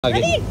आगे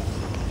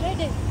रेड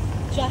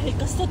जाहिल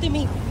कस्तो तिमी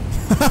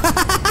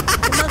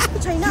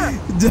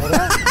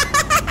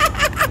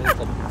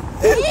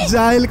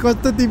जाहिल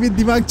कस्तो तिमी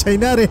दिमाग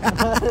छैन रे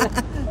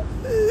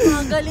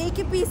पागल एक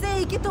ही पीस है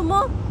एक ही तुम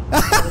हो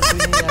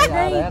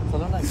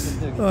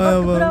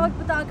पूरा वक्त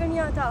बताकर नहीं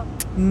आता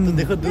तो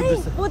देखो दूर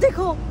से वो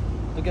देखो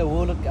तो क्या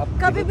वो लोग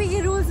कभी भी ये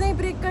रूल्स नहीं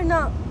ब्रेक करना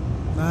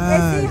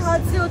ऐसे ही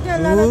हादसे होते हैं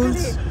अल्लाह ना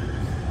करे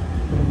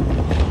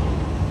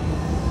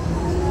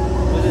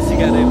मुझे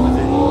सिखा रहे मुझे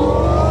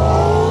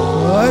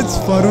आज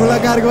फॉर्मूला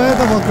कार गयो त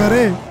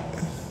भक्करे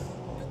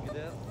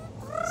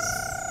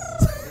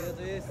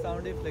ये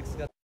साउंड ही फ्लेक्स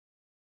कर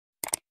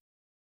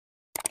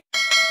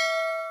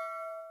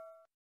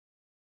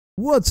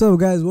What's up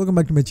guys, welcome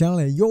back to my channel.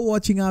 You're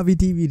watching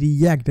RVTV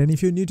React, and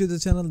if you're new to the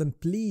channel then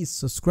please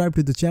subscribe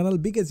to the channel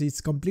because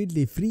it's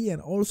completely free,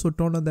 and also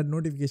turn on that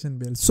notification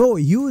bell. So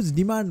huge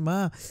demand ma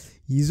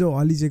हिजो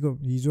अलिजेको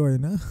हिजो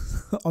हैन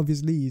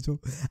obviously हिजो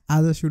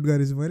आज shoot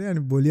गरेछु मैले अनि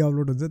भोलि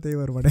upload हुन्छ त्यही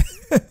भएर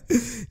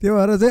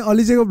चाहिँ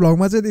अलिजेको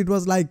भ्लगमा चाहिँ it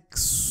was like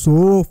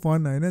so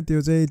fun हैन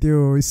त्यो चाहिँ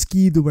त्यो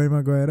स्की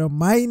दुबईमा गएर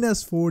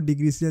 -4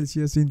 डिग्री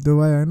सेल्सियस इन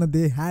दुबई हैन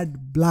दे ह्याड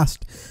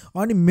ब्लास्ट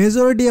अनि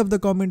मेजोरिटी अफ द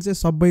कमेन्ट चाहिँ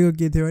सबैको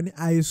के थियो भने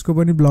आयुषको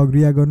पनि भ्लग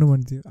रियाक्ट गर्नु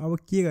भन्थ्यो अब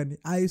के गर्ने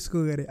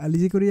आयुषको गरे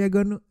अलिजेको रियाक्ट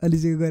गर्नु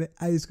अलिजेको गरे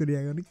आयुषको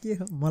रियाक्ट गर्नु के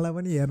हो मलाई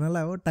पनि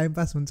हेर्नलाई हो टाइम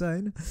पास हुन्छ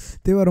हैन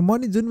त्यही भएर म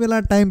नि जुन बेला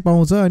टाइम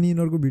पाउँछ अनि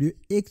यिनीहरूको भिडियो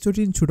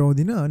एकचोटि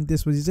छुटाउँदिनँ अनि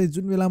त्यसपछि चाहिँ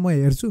जुन बेला म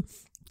हेर्छु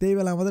त्यही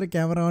बेला मात्रै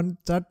क्यामेरा अन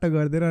चट्ट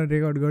गरिदिएर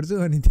रेकर्ड गर्छु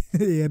अनि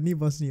हेर्नै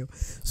बस्ने हो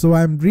so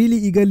I am really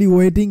eagerly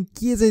waiting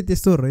के चाहिँ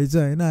त्यस्तो रहेछ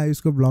हैन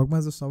आयुषको भ्लगमा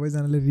चाहिँ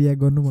सबैजनाले रियाक्ट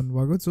गर्नु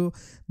भन्नुभएको so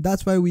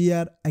that's why we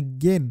are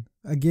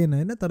again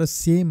हैन तर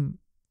सेम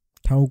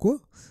ठाउँको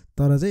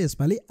तर चाहिँ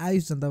यसपालि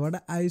आयुष जनताबाट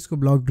आयुषको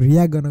भ्लग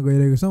रियाक्ट गर्न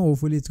गइरहेको छौँ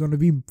hopefully it's gonna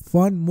be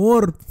fun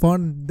more fun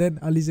then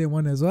Alizeh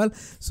one as well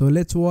so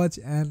let's watch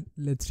and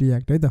let's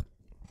react है त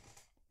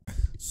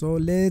सो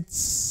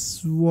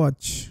लेट्स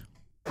वाच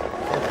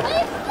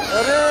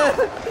अरे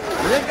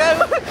ये क्या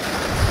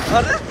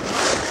अरे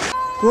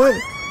ओए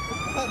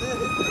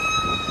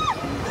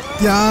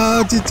क्या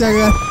चिच्चा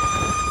कर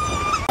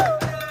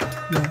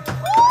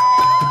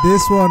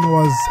दिस वन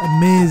वाज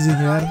अमेजिंग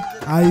यार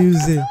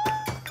आयुषे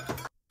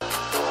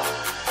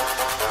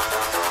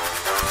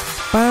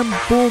Bam,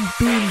 boom,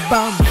 bim,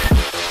 bam.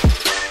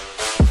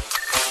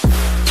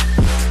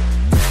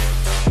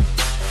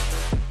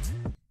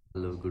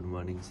 Hello good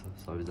morning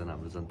सबैजना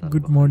हाम्रो जनता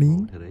गुड मर्निङ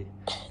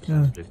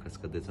ब्रेकफास्ट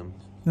गर्दैछौँ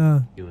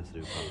के मसले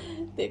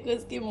देखो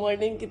इसकी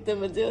मॉर्निंग कितने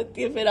बजे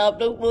होती है फिर आप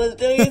लोग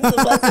बोलते हो ये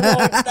सुबह सुबह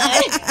उठता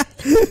है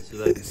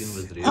सुबह के 3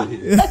 बज रही है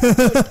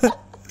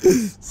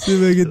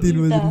सुबह के 3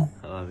 बज रही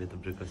अभी तो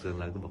ब्रेकफास्ट करने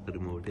लाग्दो भर्खर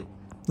म उठे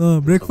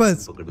ब्रेकफास्ट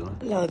पकड़ना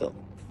ला दो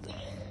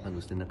और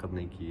उसने मेकअप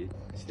नहीं की है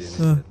इसलिए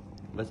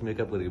बस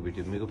मेकअप करके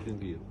बैठी मेकअप क्यों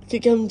की है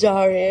क्योंकि हम जा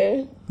रहे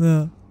हैं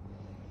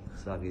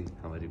आगे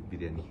हमारी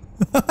बिरयानी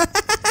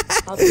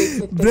आप देख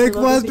सकते हैं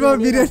ब्रेकफास्ट और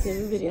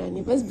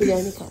बिरयानी बस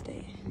बिरयानी खाते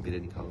हैं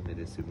बिरयानी खाओ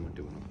मेरे सिर्फ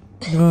मोटे बनो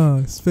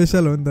हां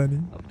स्पेशल होता नहीं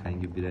अब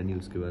खाएंगे बिरयानी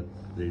उसके बाद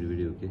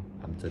रेडी होके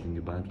हम चलेंगे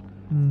बाहर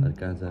और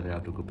कहाँ जा रहे हैं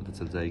आप लोगों को पता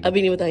चल जाएगा अभी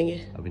नहीं बताएंगे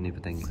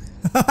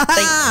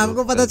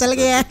हमको पता चल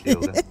गया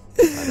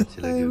अच्छी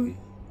लगी होगी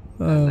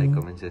लाइक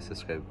कमेंट शेयर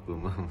सब्सक्राइब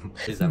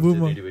इस हमसे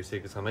रेडी वैसे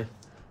के समय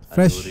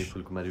फ्रेश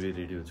फुल कुमारी भी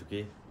रेडी हो चुकी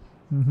है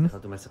दिखाओ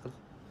तुम्हारी शक्ल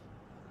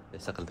ये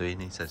शक्ल तो यही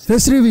नहीं सर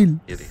फेस रिवील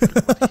ये देखो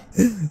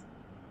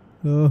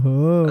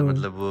ओहो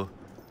मतलब वो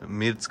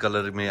मिर्च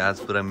कलर में आज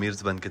पूरा मिर्च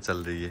बन के चल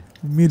रही है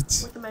मिर्च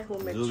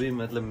जो भी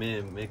मतलब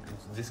मैं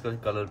जिसका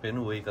कलर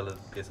पहनूं वही कलर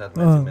के साथ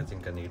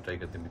मैचिंग करने की ट्राई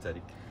करती है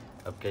बेचारी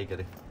अब क्या ही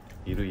करे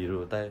हीरो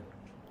होता है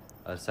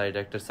और साइड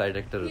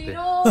एक्टर होते हैं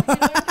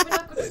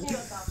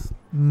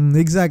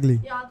एग्जैक्टली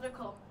याद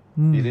रखो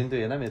हीरोइन तो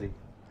है ना मेरी हूं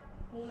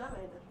ना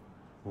मैं इधर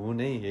वो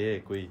नहीं है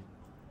कोई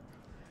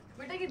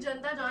बेटा की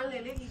जनता जान ले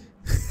लेगी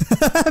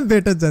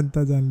बेटा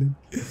जनता जान ले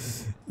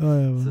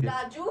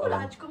राजू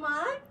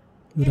राजकुमार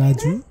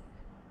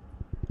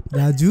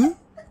राजू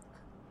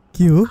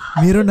क्यों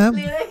मेरा नाम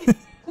नहीं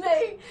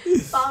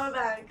पावर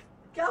बैंक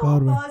क्या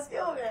पास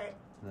क्या हो गए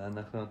ना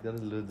नखरा मत कर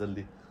लो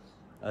जल्दी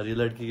और ये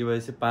लड़की की वजह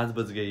से 5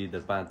 बज गई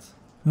इधर 5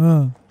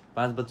 हां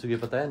 5 बज चुके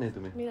पता है नहीं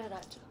तुम्हें मेरा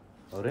राजू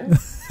अरे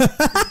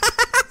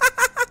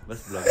बस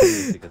ब्लॉग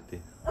ऐसे करते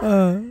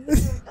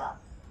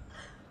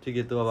ठीक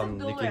है तो अब हम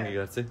निकलेंगे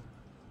घर से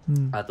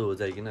हाँ तो हो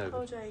जाएगी ना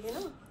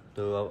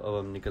तो अब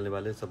हम निकलने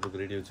वाले सब लोग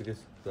रेडी हो चुके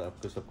तो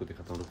आपको सबको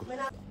दिखाता हूँ रुको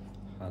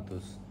हाँ तो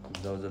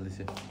जाओ जल्दी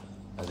से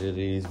अरे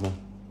रेज में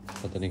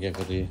पता नहीं क्या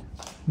कर रही है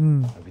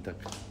अभी तक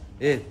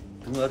ए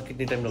तुम और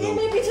कितनी टाइम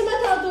लगोगे पीछे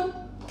मत आओ तुम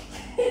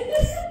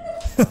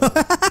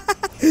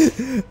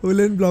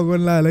उलेन ब्लॉग बन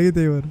ला लगी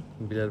तेरे बार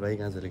बिलाल भाई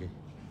कहाँ चले गए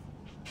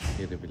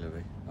ये थे बिलाल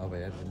भाई आओ भाई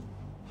यार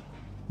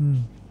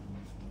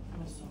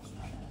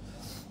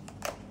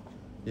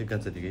ये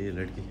कहाँ चली गई ये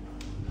लड़की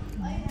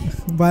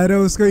बाहर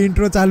उसको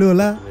इंट्रो चालू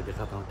होला मैं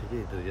दिखाता हूँ ठीक है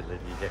इधर ये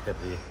लड़की क्या कर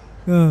रही है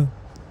हां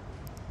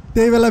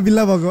त्यही बेला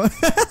बिल्ला भएको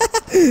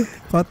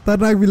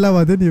खतरनाक बिल्ला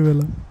भयो नि यो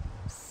बेला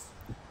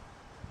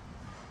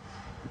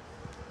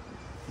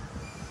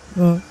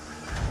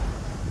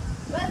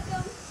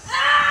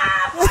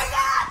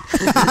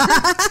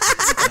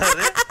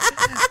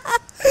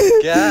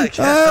क्या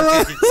क्या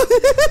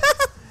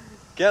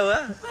क्या हुआ?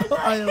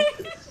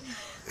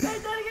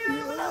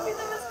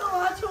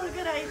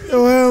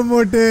 ओए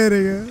मोटे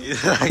रहेगा।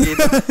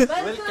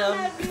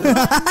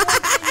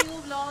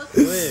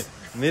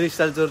 मेरी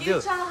स्टाइल चोर दियो।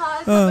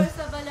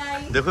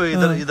 देखो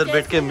इधर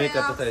बैठ के मैं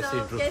करता था ऐसे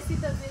इंट्रो।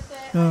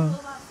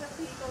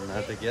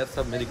 नाटक यार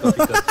सब मेरी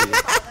कॉपी करती है।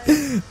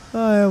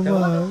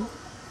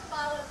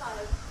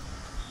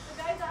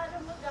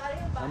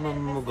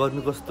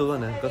 गर्मी कस्तो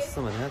भने कस्तो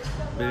भने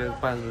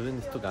 5 बजे नि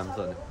यस्तो घाम छ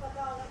भने।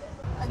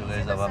 सो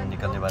गाइस अब हम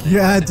निकलने वाले हैं।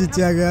 क्या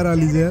चिचिया गया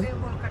अलीज़ह?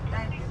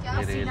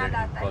 मेरे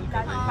लड़की कॉल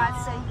कर रही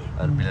है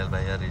और बिलाल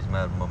भाई और रिजमा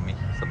और मम्मी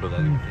सब लोग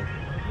आगे बैठे।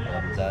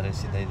 हम जा रहे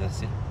सीधा इधर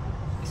से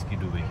इसकी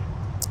दुबई।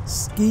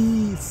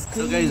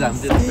 सो गाइस हम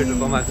चाहिँ पेट्रोल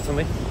पम्प आएको छौँ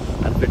है।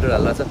 अनि पेट्रोल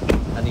हाल्ला छ।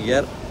 अनि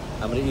यार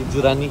हाम्रो इजु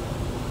रानी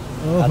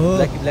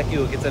ब्ल्याकी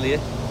हो के चलिए।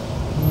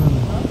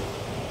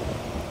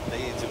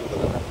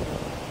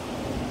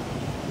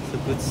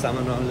 कुछ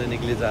सामान वामान लेने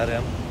के लिए जा रहे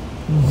हैं हम।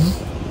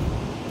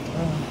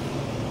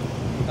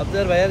 अब तो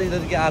यार भाई यार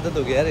इधर की आदत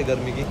हो गई यार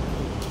गर्मी की।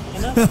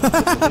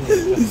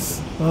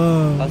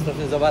 फर्स्ट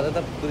अपने जब आता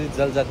था पूरी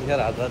जल जाती है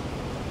रात रात।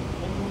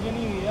 मुझे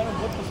नहीं यार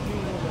बहुत तस्वीर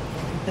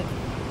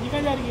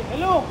निकल जा रही है।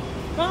 हेलो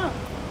कहाँ?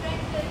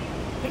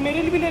 फिर मेरे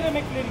लिए भी ले रहा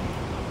मैं ले रही।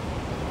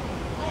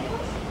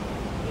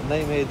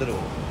 नहीं मैं इधर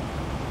हूँ।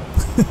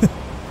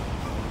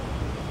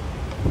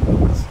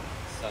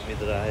 सामिद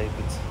रहा है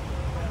कुछ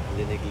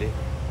लेने के लिए।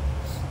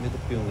 मैं तो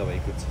पीऊँगा भाई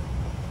कुछ।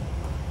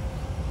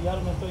 यार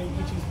मैं तो एक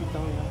ही चीज़ पीता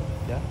हूँ यार।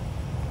 क्या?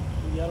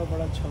 यार वो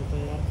बड़ा अच्छा होता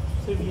है यार।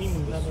 सिर्फ यही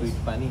मिलता है। स्वीट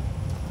पानी।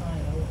 हाँ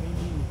यार वो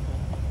यही मिलता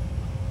है।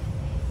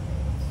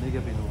 नहीं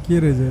क्या पीनूँ? क्या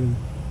रिजल्ट?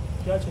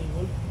 क्या चाहिए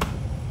बोल?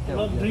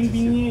 थोड़ा ड्रिंक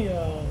पीनी है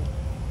या?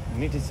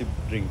 मीठी सी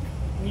ड्रिंक।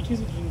 मीठी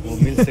सी ड्रिंक। वो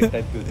मिल्क शेक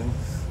टाइप की होती है ना?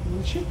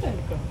 मिल्क शेक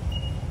टाइप का?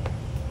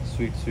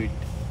 Sweet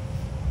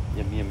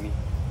yummy yummy.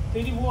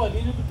 तेरी वो वाली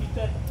जो तू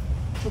पीता है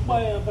छुपा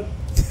है यहाँ पर।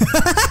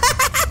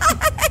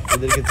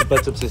 इधर के चुपा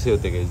चुप से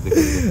होते गए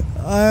देखो।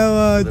 आया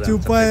वाह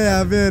चुपा है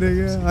यहाँ पे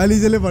रहेगा।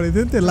 अलीज़ह ले पड़े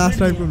थे लास्ट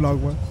टाइम के ब्लॉग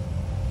में।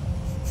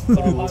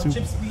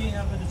 चिप्स भी है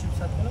यहाँ पे जो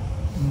चिप्स आते हैं ना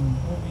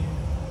वो भी है।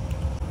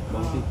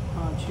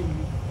 हाँ अच्छी भी।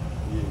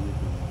 ये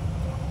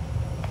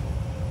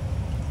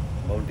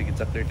बाउंटी की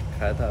चॉकलेट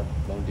खाया था।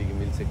 बाउंटी की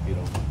मिल्क शेक पी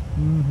रहा हूँ।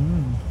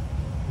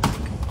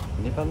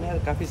 नेपाल में यार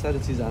काफ़ी सारी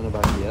चीज़ आना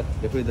बाकी है यार।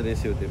 देखो इधर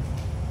ऐसे होते हैं।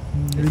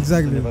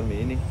 एग्जैक्टली नेपाल में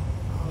ही नहीं।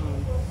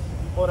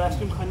 और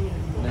आइसक्रीम खानी है?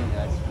 नहीं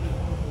आइसक्रीम।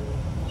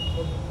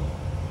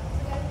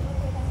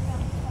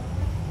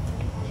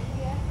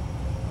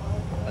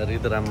 और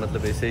इधर हम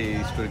मतलब ऐसे ही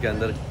स्टोर के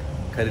अंदर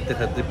खरीदते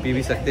खरीदते पी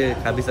भी सकते हैं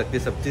खा भी सकते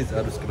हैं सब चीज़।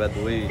 और उसके बाद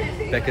वही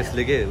पैकेज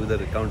लेके उधर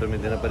काउंटर में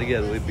देना पड़ेगा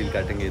और वही बिल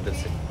काटेंगे इधर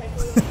से।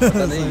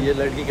 पता नहीं ये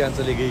लड़की कहाँ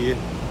चली गई है।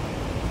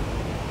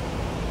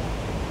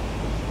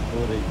 हो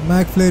रही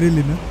मैक फ्लेरी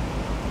लेना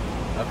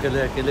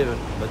अकेले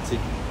बच्ची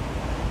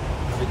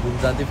घूम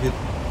जाती फिर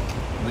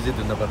मुझे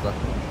ढूंढना पड़ता।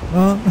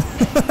 हाँ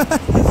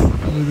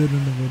मुझे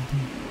ढूंढना पड़ता।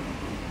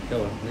 क्या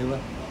हुआ? नहीं हुआ?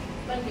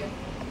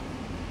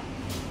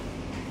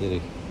 मेरे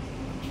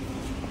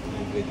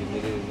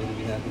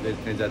बिना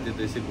कहीं जाती है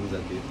तो ऐसे घूम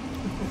जाती है।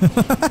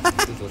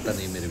 कुछ होता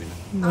नहीं मेरे बिना।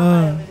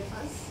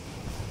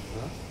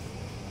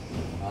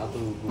 हाँ तो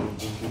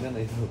घूमती ना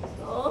नहीं तो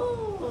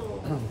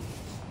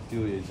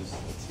क्यों ये जूस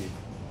अच्छी।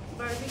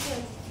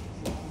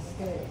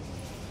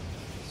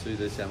 तो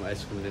इधर से हम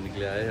आइसक्रीम लेने के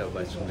लिए आए। अब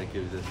आइसक्रीम लेके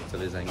इधर से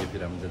चले जाएंगे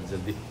फिर हम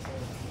जल्दी।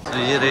 तो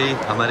ये रही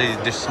हमारी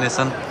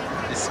डेस्टिनेशन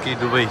इसकी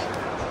दुबई।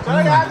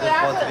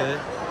 पहुँच गए।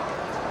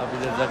 अब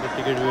इधर जाकर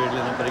टिकट वेट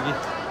लेना पड़ेगी।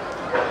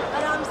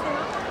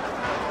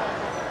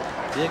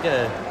 ये क्या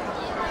है?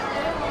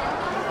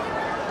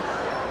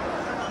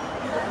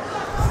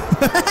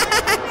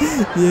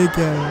 ये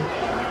क्या है?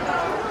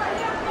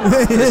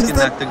 इसकी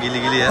नाक तो गीली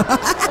है।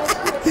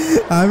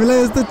 हामीलाई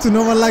यस्तो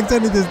चुनाव मन लाग्छ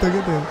नि त्यस्तो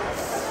के त्यो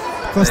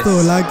कस्तो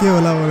होला के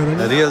होला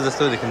भनेर रियल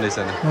जस्तो देखिँदैछ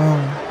नि।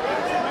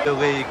 त्यो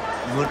गई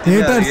मूर्ति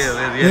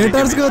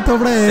हेटर्स को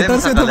थोड़ा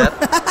हेटर्स को थोड़ा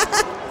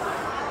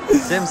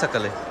सेम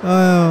शकल है।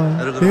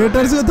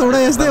 हेटर्स को थोड़ा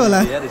ऐसे होला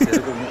यार।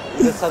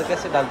 इधर सर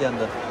कैसे डाल दिया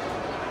अंदर?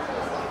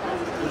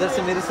 इधर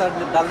से मेरी सर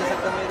डाल नहीं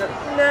सकता मैं इधर?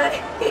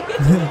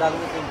 नहीं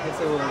डालने से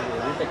कैसे वो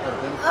रिटेक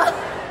करते हैं।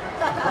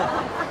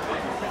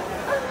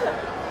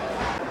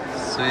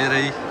 सो ये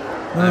रही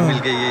मिल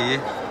गई है ये।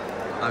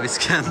 अब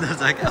इसके अंदर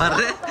जाके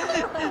अरे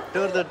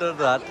टोर दो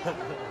हाथ।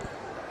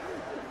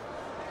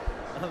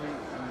 अब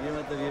ये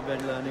मतलब ये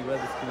बैंड लगाने के बाद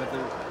इसकी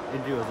मतलब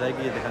एंट्री हो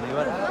जाएगी ये दिखाने के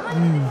बाद।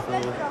 तो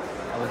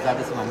अब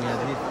ज़्यादा से मम्मी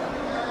आदमी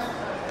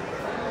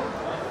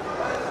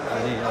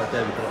अनि अब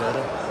त्यहाँ भित्र गएर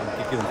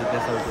के हुन्छ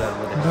त्यहाँ सबै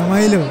कुराहरू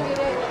रमाइलो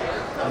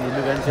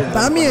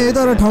दामी है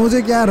तर ठाउँ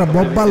चाहिँ क्या र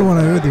बब्बाल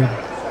बनायो त्यो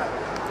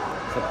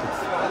सब कुछ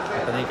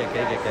पता नहीं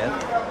क्या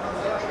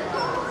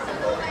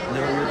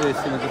जब हम तो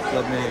इससे मतलब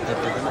क्लब में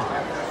करते थे ना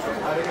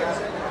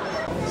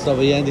सब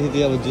यहाँदेखि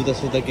त्यो अब जुत्ता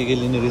सुत्ता के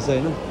लिने रहेछ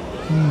होइन।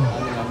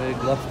 अनि हामीले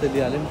ग्लभ्स त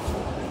लिइहाल्यौँ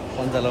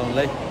पन्जा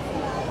लगाउनुलाई।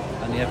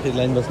 अनि यहाँ फेरि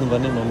लाइन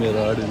बस्नुपर्ने मम्मीहरू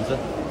अगाडि हुन्छ।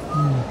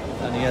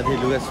 अनि यहाँदेखि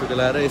लुगा सुगा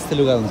लगाएर यस्तै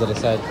लुगा हुन्छ होला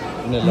सायद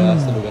उनीहरूले लगाएको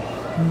जस्तो लुगा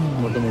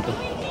मोटो मोटो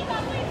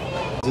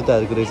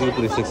जुत्ताहरूको रहेछ कि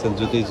पुरै सेक्सन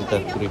जुत्ता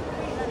पुरै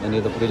अनि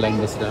यता पुरै लाइन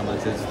बसेर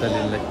मान्छे जुत्ता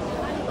लिनलाई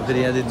फेरि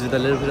यहाँदेखि जुत्ता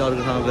लिएर फेरि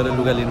अर्को ठाउँमा गएर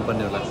लुगा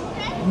लिनुपर्ने होला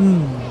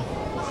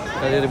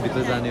कहिले भित्र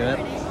जाने हो यार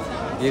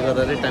के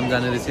गर्दा चाहिँ टाइम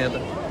जाने रहेछ यहाँ त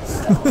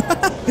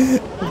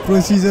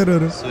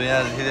प्रोसिजरहरू सो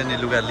यहाँ फेरि अनि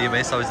लुगा लिएँ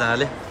भाइ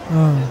सबैजनाले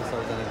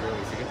सबैजना लिएर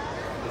भइसक्यो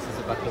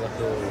त्यसपछि बाक्लो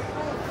बाक्लो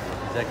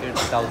ज्याकेट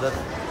ट्राउजर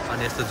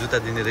अनि यस्तो जुत्ता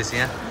दिने रहेछ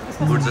यहाँ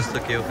बुट जस्तो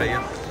के हो खायो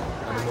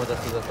अनि मोजा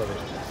सुजा सबै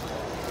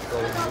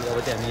अब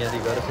चाहिँ हामी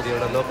यहाँदेखि गएर फेरि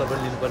एउटा लकर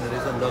पनि लिनुपर्ने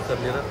रहेछ लकर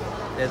लिएर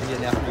त्यहाँदेखि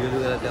अनि आफ्नो यो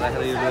लुगा त्यहाँ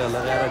राखेर यो लुगा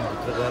लगाएर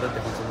भित्र गएर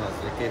देखाउँछु म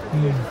हजुरले के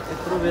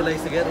यत्रो बेला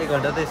आइसक्यो यार 1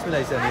 घन्टा त यसमै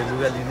लाग्छ अनि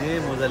लुगा लिने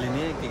मोजा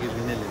लिने के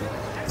लिने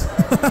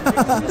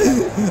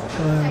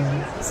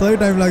सही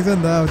टाइम लाग्छ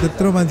नि त अब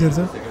त्यत्रो मान्छेहरू छ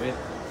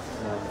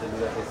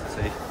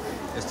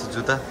यस्तो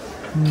जुत्ता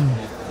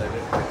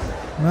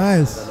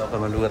नाइस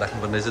लकरमा लुगा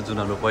राख्नुपर्ने रहेछ जुन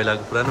हाम्रो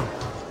पहिलाको पुरानो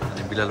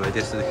अनि बिलाल भाइ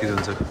त्यस्तो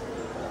देखिरहन्छ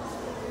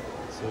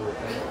सो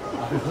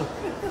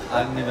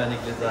अग्निमा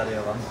निक्ले जा रहे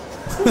अब हम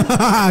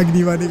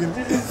अग्निमा निक्ले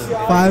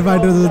फायर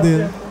फाइटर जो दे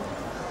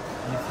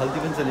खल्ती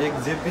पनि चली एक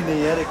जेब भी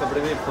नहीं यार एक कपड़े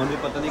में फोन भी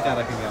पता नहीं कहाँ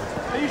रखेंगे हम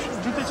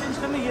जूते चेंज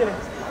करने ये रहे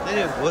नहीं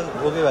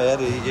हो गए भाई यार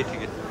ये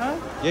ठीक है हाँ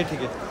ये ठीक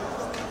है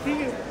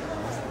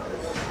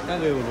कहाँ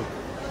गए वो लोग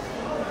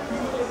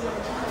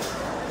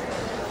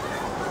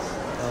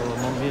अब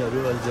मम्मीहरू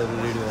अहिले जब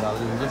रेडी भएर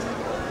आउँनुहुन्छ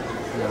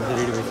हामी चाहिँ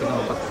रेडी भइसक्यौँ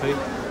अब पक्कै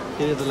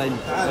फेरि त लाइन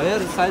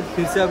यार शायद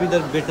फिर से अब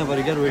इधर बैठना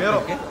पड़ेगा यार वेट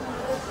करके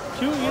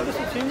क्यों ये तो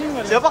चेंजिंग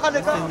वाला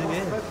चेंजिंग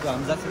है तो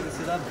हम जा सकते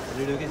सीधा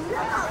रेडी होके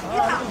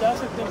हाँ जा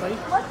सकते हैं भाई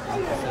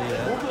सही है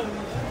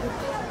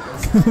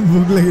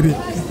भूख लग रही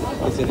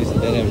ऐसे नहीं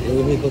सकते हैं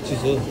वो भी कुछ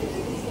चीज़ हो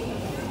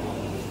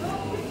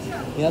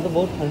यहाँ तो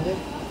बहुत ठंड है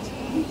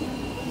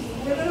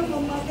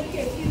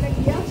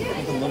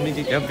तो मम्मी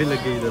की कैप भी लग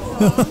गई इधर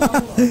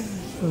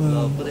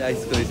पूरे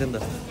आइस को ऐसे ना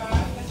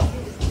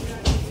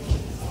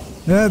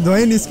यार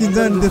धुआं निस्किन्छ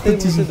नि त्यस्तो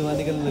चिज धुआं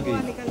निकलने लग गई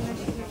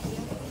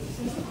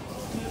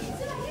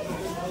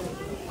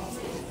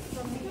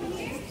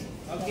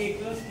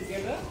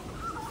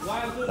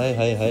हाय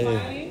हाय हाय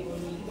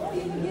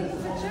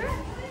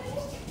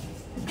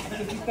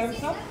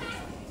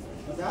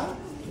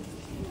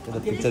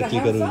पिक्चर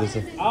क्लिक करूँ जैसे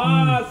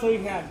so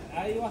you have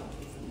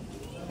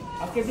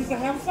आपके पीछे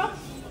है सब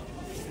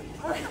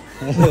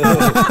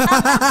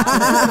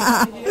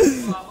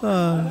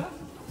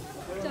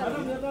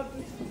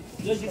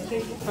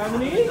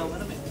family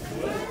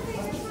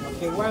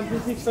okay 1 2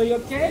 6 so you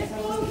okay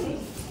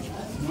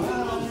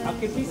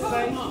आपके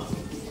पीछे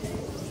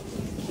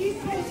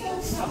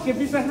आपके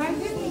पीछे है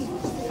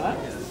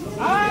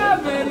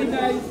very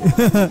nice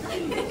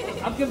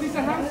आपके पीछे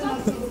है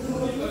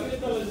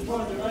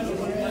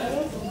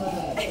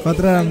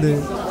खतरा रामदेव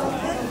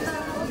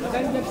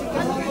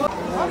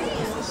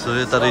सो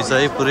ये तरह से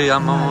ही पूरी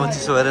आमा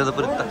चिसो भएर त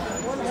पूरी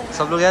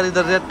सब लोग यार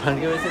इधर यार ठंड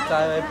की वजह से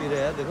चाय वाय पी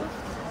रहे हैं देखो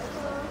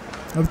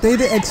अब त्यही त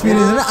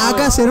एक्सपिरियन्स हो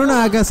आकाश हेर्नु न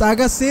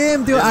आकाश सेम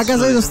त्यो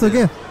आकाशै जस्तो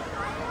के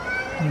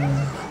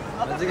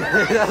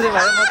अरे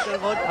भाई मत कर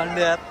बहुत ठंड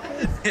है यार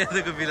ये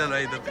देखो बिलाल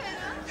भाई तो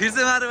फिर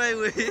से मारो भाई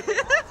वही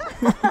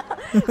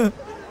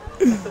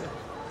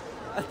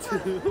अच्छा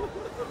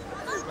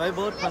भाई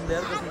बहुत ठंड है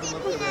यार कसम से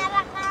मत करो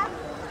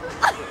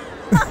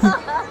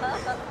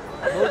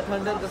बहुत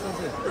ठंड है कसम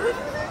से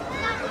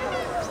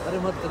अरे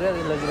मत कर यार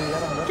लग रही है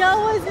यार क्या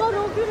हुआ इस बार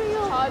रो क्यों रही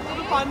हो आज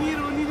तो पानी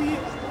रोनी नहीं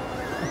है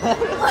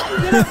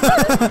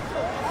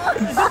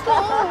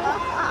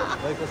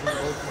भाई कसम से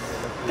बहुत ठंड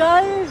है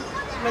गाइस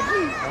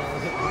लगी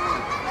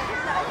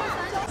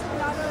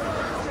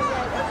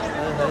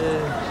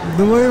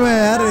दुबई में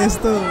यार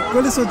यस्तो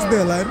कसले सोच्दै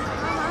होला यार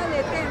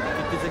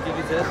के छ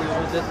त्यो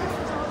चाहिँ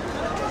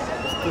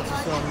यस्तो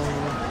चिसो आमा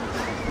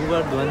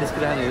उबाट धुवा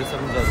निस्किरहेको हेर्न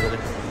सक्नुहुन्छ हजुरले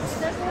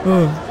हो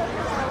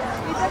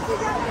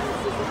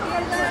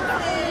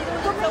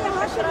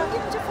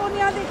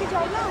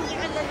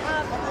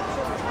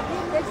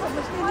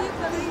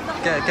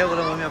क्या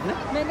बोला मम्मी आपने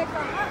मैंने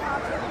कहा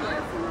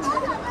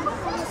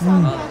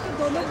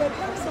दोनों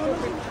बेटे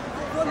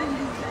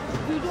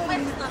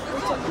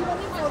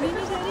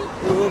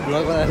वो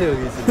ब्लॉग बना रही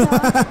होगी इसलिए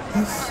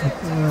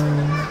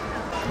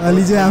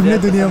अलीजे आपने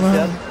दुनिया में मुझे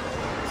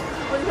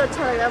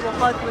अच्छा लग रहा है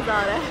बहुत मजा आ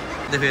रहा है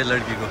देखो ये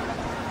लड़की को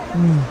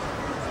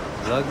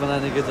ब्लॉग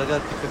बनाने की जगह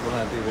टिकटक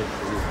बनाती है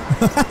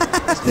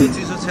यस्तो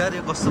चिसो छ यार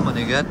यो कस्तो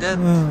भनेको यार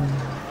त्यहाँ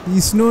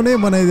स्नो नै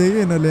बनाइदियो कि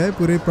यिनीहरूले है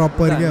पुरै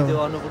प्रपर क्या त्यो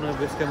अन्नपूर्ण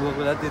बेस क्याम्प गएको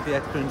बेला त्यति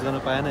एक्सपिरियन्स गर्न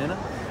पाएन होइन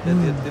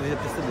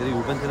त्यस्तो धेरै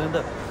हुँ पनि थिएन नि त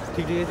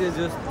ठिक ठिकै थियो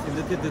जो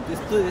थियो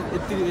त्यस्तो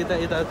यति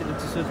यतातिर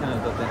चिसो थिएन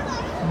त त्यहाँ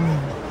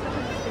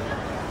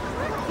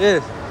ए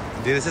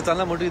धेरै से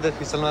चल्न मोटो इधर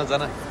फिसलमा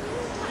जान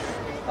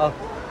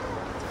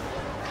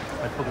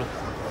पक्रो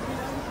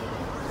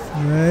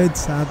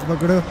साथ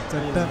पकड़ो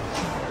चट्टा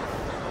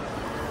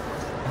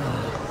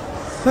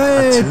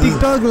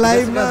टिकटॉक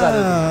लाइव में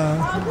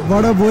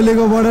बड़ा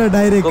बोलेको बड़ा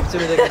डायरेक्ट कोप्चे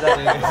में लेके जा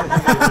रहे हैं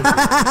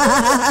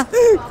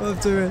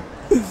कोप्चे में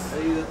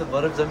इधर तो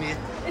बर्फ जमी है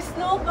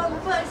स्नो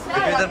बम्पर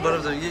इधर बर्फ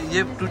जमी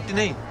ये टूटी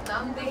नहीं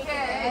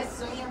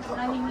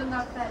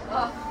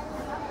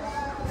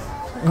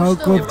हाँ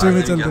कोपचे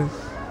में चल रहे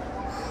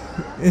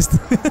इस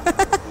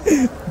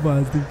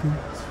बात देखिए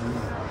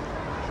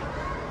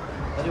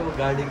अरे वो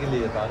गाड़ी के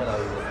लिए पागल आ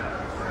गया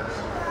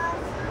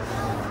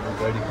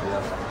गाड़ी के लिए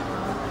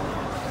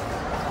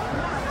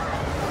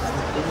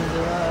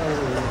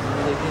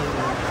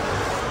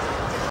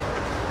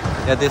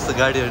या देश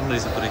गाड़ी हट रही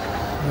है पूरी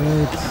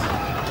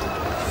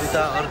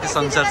इतना और के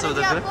संसार से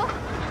उधर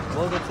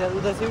बहुत अच्छा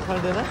उधर से भी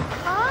ठंड है ना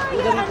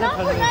उधर इतना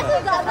ठंड है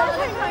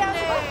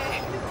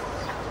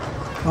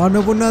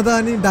अन्नपूर्ण त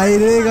अनि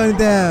डाइरेक्ट अनि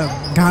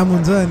त्यहाँ घाम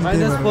हुन्छ अनि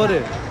 -4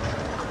 है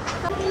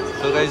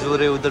तो गाइस वो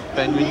रहे उधर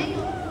पेंगुइन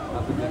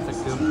आप देख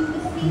सकते हो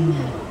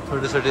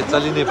छोटे छोटे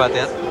चल ही नहीं पाते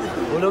यार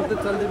वो लोग तो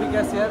चलते भी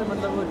कैसे यार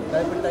मतलब वो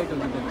डायपर टाइट हो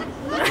गए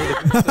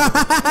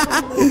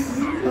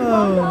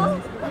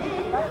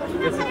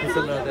कैसे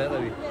फिसल रहा था यार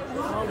अभी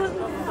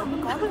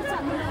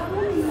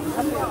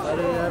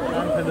अरे यार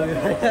कान ठंड हो गया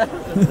यार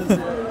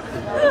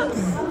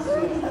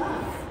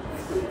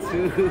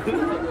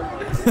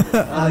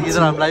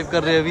इधर हम लाइव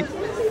कर रहे हैं अभी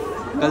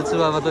कल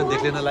सुबह मतलब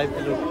देख लेना लाइव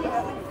के लोग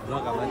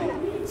ब्लॉग हमारी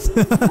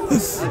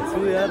अच्छू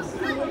यार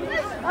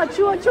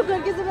अच्छू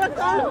करके जरा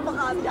कान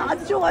पका दिया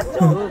अच्छू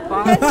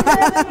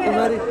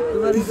तुम्हारी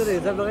इधर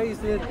हिसाब लगाई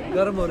इसलिए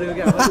गर्म हो रही हो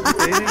क्या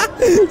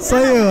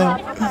सही हो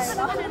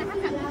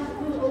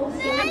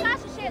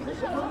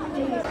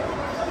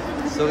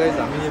सो गाइस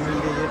हम ये मिल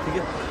गए ठीक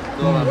है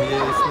तो अब हम ये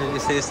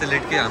इसमें इसे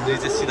लेट के हम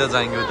नीचे सीधा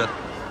जाएंगे उधर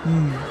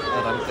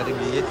और हम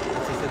करेंगे ये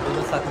अच्छे से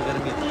दोनों साथ में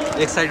करेंगे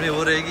एक साइड में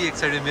वो रहेगी एक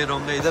साइड में मैं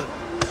रहूँगा इधर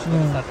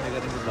साथ में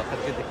करेंगे ब्लॉक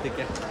करके देखते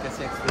कैसे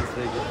एक्सपीरियंस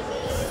रहेगी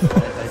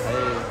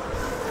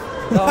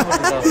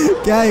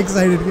क्या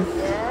एक्साइटेड के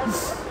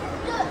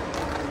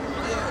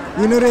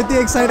इन्होंने यति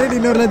एक्साइटेड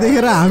इन्होंने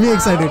देखेर हामी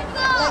एक्साइटेड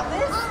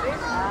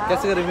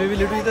कैसे करें मैं भी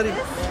लेटू इधर ही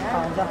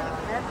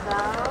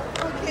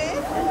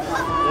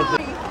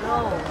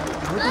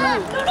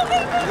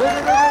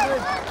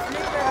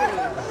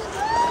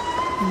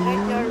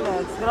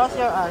Cross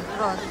your arms,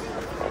 cross.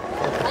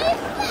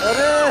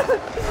 अरे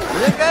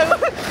ये क्या है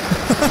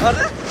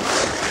अरे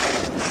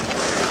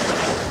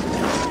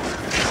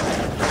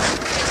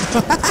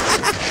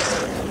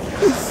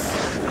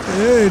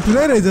ए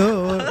ठुलै रहेछ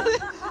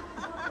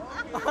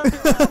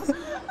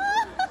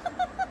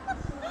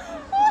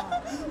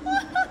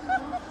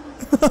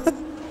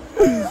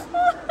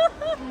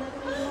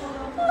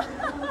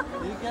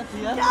ये क्या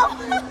थी यार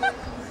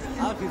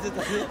आप फिर से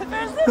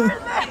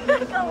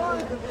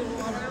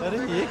अरे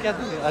ये क्या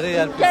था अरे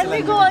यार Can we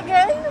go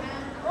again?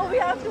 Oh, we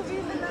have to be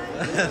in the night.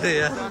 अरे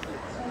यार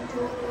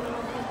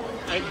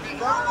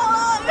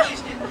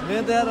मैं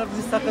तो यार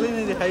अपनी शक्ल ही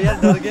नहीं दिखाई यार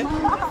डर के मैं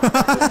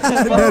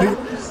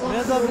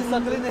तो अपनी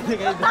शक्ल ही नहीं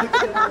दिखाई डर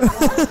के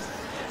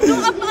तो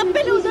अब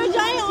पहले उधर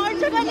जाएं और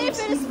जगह ले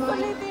फिर इसको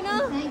लेते ना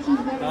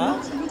हाँ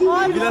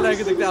बिला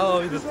लाके देखते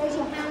आओ इधर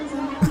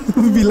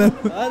बिला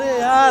अरे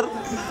यार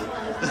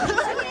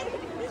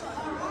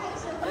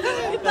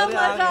कितना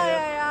मजा आया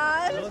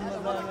यार बहुत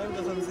मजा आया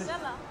कसम से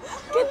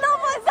कितना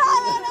मजा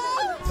आया ना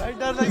भाई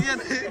डर लगी है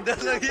नहीं डर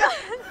लगी है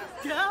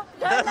क्या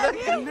डर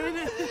लगी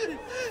नहीं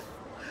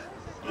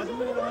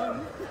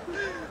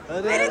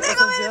अरे मेरे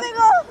कसम से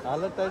देखो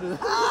हालत टाइट हो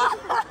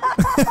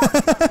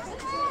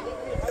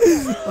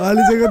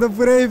अलिजेको त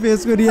पुरै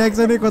फेसको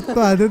रियाक्सनै कस्तो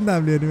हाल्यो नि त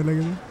हामीले हेर्नु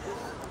लागि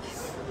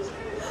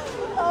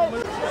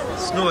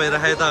स्नो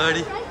भइरहेको त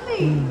अगाडि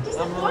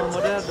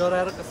मोटा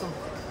डराएर कसम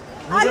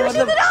मुझे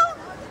मतलब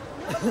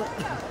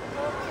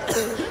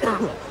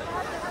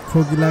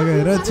खोकी लाग्यो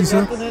हेर चिसो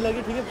तो नहीं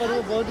लगी ठीक है पर वो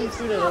बहुत ही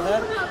स्पीड है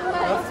यार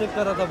और चेक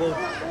कर रहा था बहुत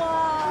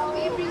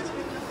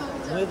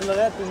मुझे तो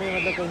लगा तुम्हें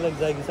मतलब कहीं लग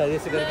जाएगी शायद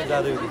ऐसे करके जा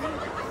रही होगी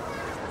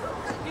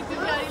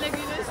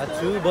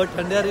अच्छी बहुत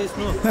ठंडे आ रही है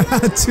स्नो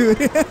अच्छी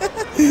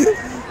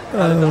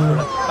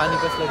पानी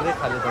कस लग रही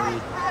खा लेता हूँ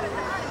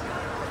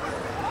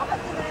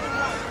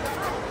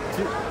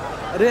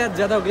अरे यार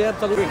ज्यादा हो गया यार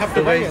चलो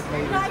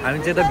हामी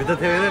चाहिँ त भित्र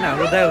थियो होइन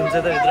हाम्रो दाइ हुन्छ त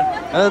भित्र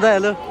हेलो दाइ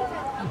हेलो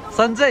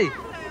सन्चै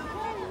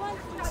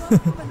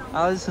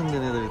आवाज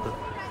सुन्दैन त भित्र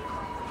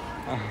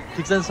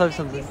ठिक छ नि सबै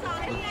सन्चै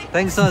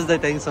थ्याङ्क सो मच दाइ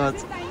थ्याङ्क सो मच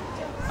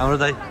हाम्रो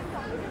दाइ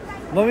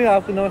मम्मी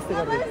आपको नमस्ते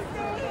गर्दै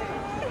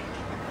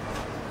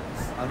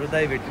हाम्रो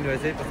दाइ भेटिनु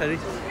भएछ है पछाडि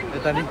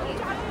यता नि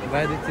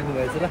बाहिर चिन्नु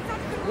भएछ ल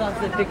ल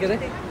आफूले टेकेर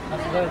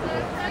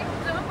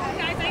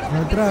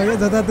मात्र हो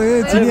जता त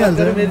चिनिहाल्छ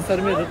मेरी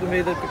शर्मेहरू तुम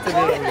इधर पिक्चर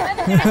ले रहे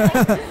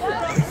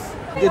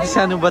यति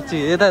सानो बच्ची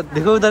यता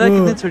देखो उधर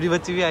कितनी छोटी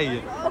बच्ची भी आई है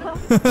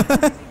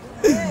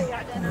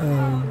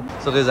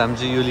सो गाइस हामी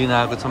चाहिँ यो लिन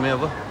आएको छौँ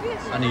अब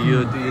अनि यो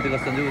यति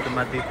कस्तो हुन्छ उता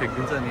माथि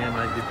फ्याँकिदिन्छ अनि यहाँ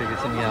माथि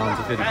फ्याँकेपछि यहाँ आउँछ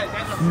फेरि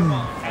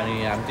अनि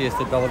हामी चाहिँ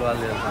यस्तो डबल वाल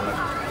लिएर जान्छ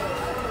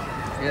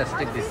यस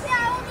take this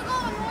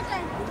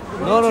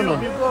no no no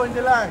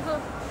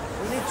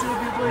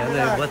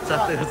बच्चा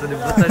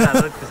बच्चा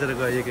हालेर खुसेर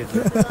गयो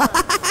एकैचोटि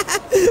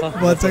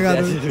बच्चा का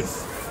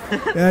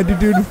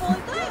एटीट्यूड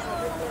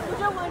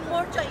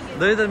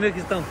दो इधर मैं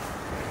खींचता हूँ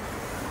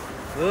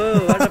oh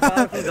what a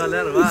powerful girl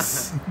यार वाह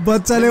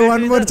बच्चाले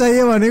वन मोर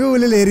चाहिए भनेको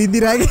उले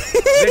हेरिदिरहेको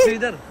देखो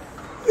इधर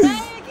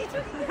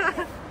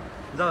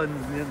जाऊ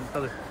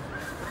तल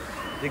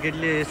त्यो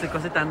केटीले यसो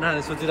कसै तान्न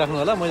सोचिराख्नु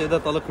होला मैले यता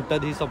तल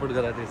खुट्टादेखि सपोर्ट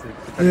गराएको थिएँ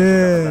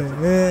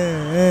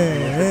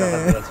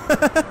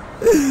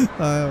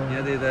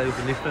यहाँ यता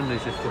लिफ्ट पनि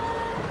रहेछ यसको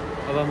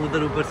अब हम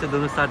उधर ऊपर से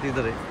दोनों साथ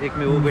इधर है एक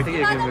में वो बैठेगी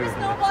एक में मैं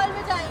बैठूंगा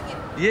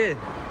ये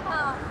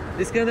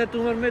इसके अंदर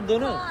तुम और मैं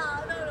दोनों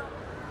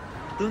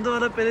तुम तो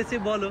मतलब पहले से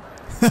बॉल हो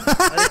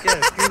अरे क्या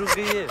क्यों रुक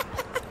गई है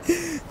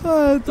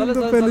तुम तो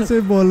पहले से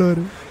बॉल हो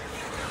रहे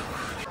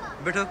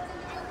बैठो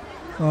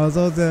हाँ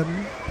सोच यार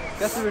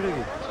कैसे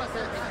बैठोगी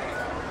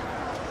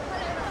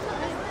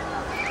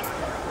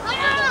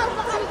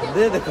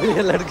दे देखो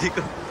ये लड़की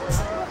को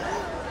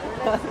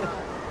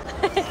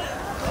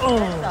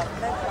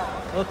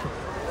ओके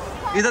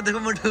इधर देखो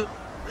मोटू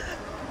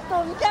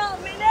तुम क्या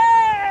मिले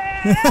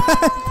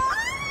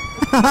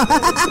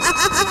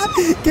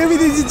क्या भी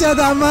दीजिए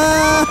चाहता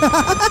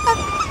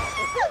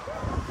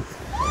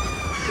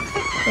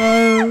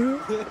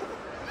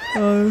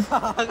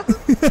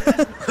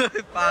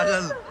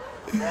पागल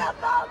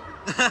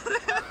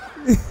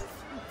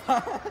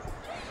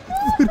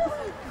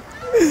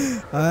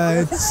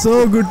It's so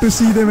good to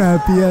see them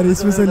happy यार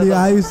especially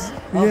Ayush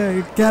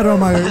ये क्या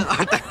रोमा गए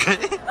अटक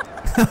गए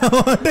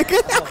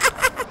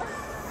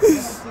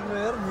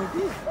यार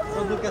मोटी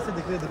सब लोग कैसे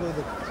दिख रहे देखो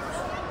इधर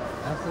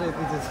हंस रहे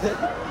पीछे से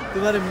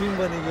तुम्हारे मीम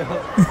बनेंगे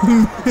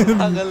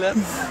पागल यार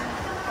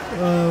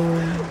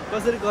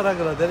कसरी करा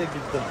करा धेरै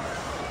गीत त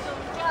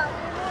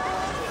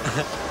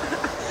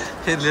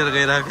फेरि लिएर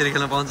गएर फेरि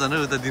खेल्न पाउँछ न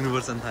उता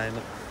दिनुपर्छ नि थाहा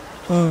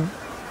छैन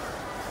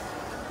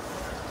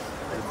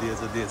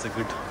दिएछ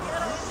गुड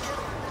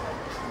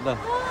ल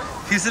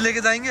फिर से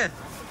लेके जाएंगे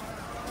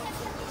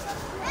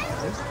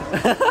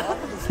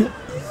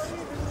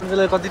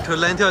तिमीलाई कति ठुलो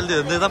लाइन थियो अहिले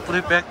हेर्दै त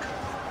पुरै प्याक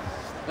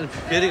अनि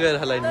फेरि गएर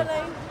लाइनमा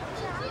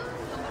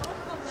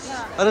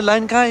अरे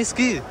लाइन कहाँ है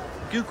इसकी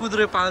क्यों कूद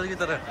रहे पागल की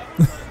तरह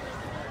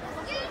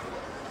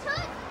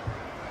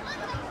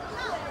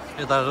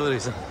यता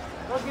रहेछ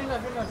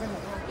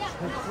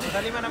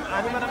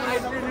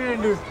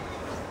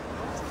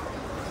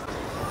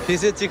फिर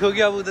से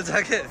चिखोगी अब उधर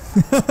जाके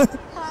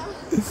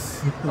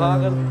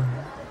पागल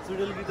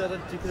चुड़ैल की तरह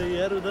चिख रही है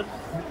यार उधर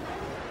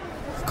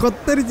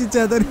कत्तरी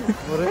चिच्चा तर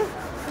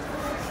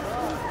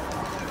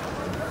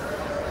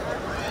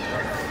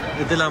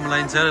इतने लाम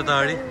लाइन से रहता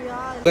आड़ी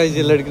गाइस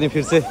ये लड़की ने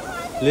फिर से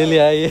ले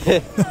लिया है ये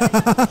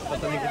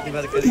पता नहीं कितनी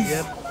बार करेगी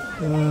यार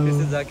फिर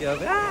से जाके अब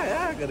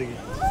करेगी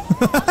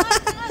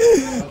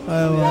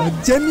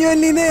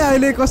जेन्युइनली नै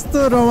अहिले कस्तो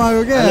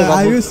रमाएको के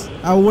आयुष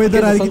अब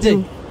वेदर आइकिछु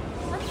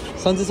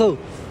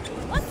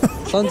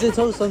सन्चै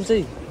छौ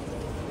सन्चै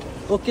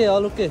ओके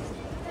अल ओके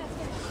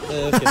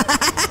ओके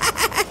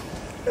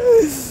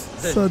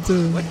सन्चै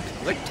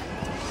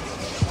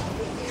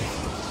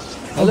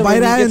अब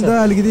बाहिर आयो नि त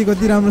अलिकति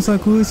कति राम्रोसँग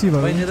खुसी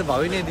भयो बहिनी त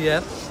भाउ नै दियो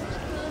यार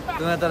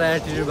तुम्हारा तरह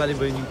एटीट्यूड वाली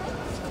बहनी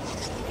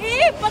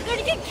ए पकड़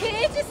के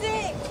खींच इसे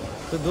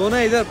तो दोनों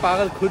इधर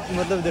पागल खुद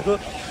मतलब देखो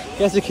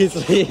कैसे खींच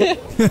रही है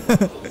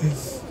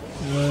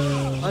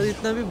और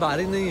इतना भी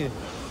भारी नहीं है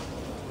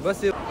बस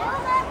ये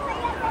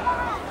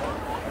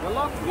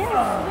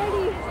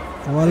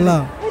वल्ला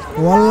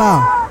वल्ला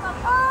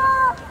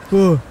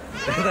को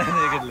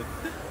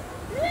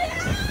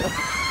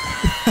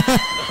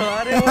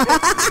अरे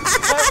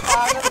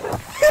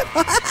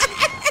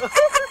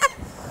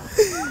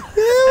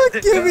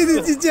क्या भी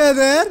दीजिए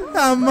चादर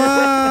अम्मा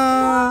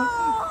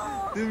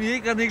तुम यही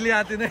करने के लिए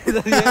आते ना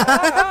इधर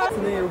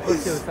नहीं ऊपर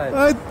से होता है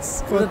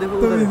देखो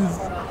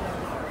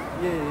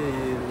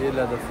ये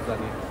लेदर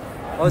सुतानी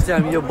और से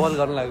हम ये बॉल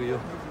करने लगे यो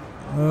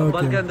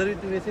बॉल के अंदर भी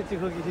तुम ऐसे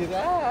चिखोगी फिर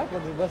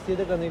बस ये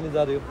तो करने के लिए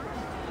जा रहे हो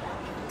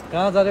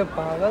कहाँ जा रहे हो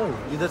पागल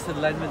इधर से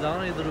लाइन में जाओ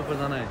ना इधर ऊपर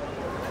जाना है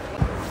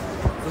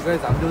तो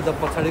गाइस हामीले उता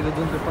पछाडिको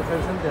जुन चाहिँ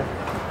पछाडि छ नि त्यहाँ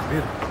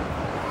भिर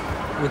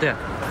उता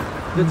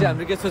त्यो चाहिँ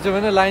हामीले के सोच्यो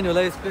भने लाइन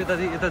होला यसको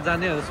यता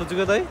जाने भनेर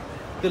सोचेको त है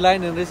त्यो लाइन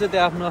हेर्नु रहेछ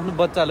त्यो आफ्नो आफ्नो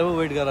बच्चाले पो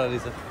वेट गरेर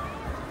रहेछ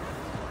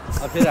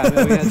अब फेरि हामी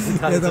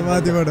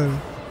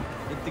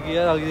यतिकै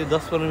यार अघि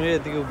 10-15 मिनट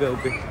यतिकै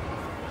उभे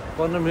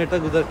 15 मिनट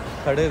तक उधर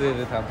खड़े रहे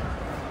थे हम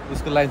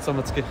उसको लाइन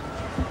समझ के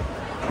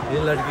ये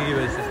लड़की की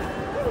वजह से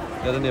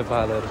यार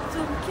नेपाल और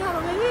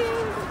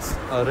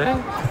अरे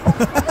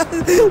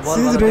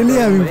she is really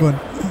having fun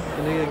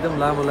एकदम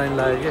लामो लाइन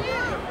लाग्यो के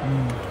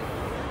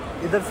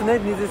इधर से नहीं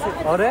नीचे से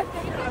अरे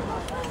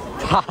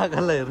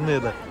पागल हेर्नु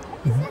यता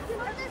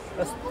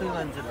कस्तो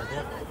मान्छे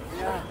लाग्यो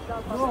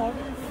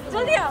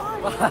जल्दी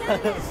आओ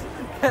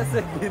कैसे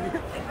गिरी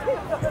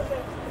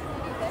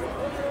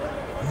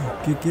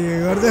के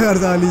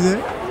गर्छ अलिजे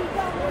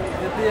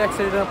यति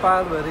एक्सिडेन्टमा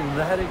पार भएर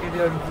हिँड्दाखेरि केटी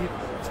अनि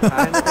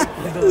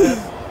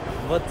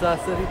बच्चा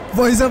असरी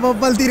पैसा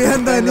पप्पल तिर्यो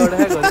नि त अनि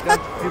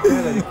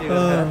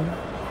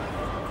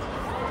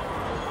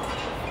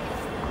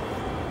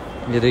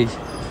ये रही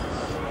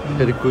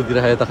फिर कूद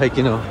रहा है तो है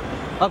कि ना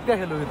अब क्या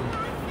खेलोगे तुम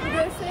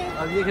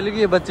अब ये खेलोगी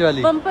ये बच्चे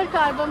वाली बम्पर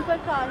कार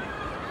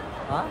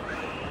हाँ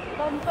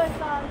बम्पर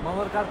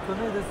कार तो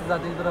नहीं जैसे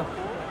जाते की तरफ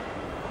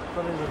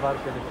चलो इधर बाहर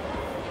खेले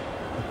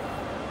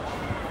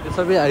ये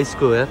सभी आइस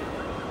को यार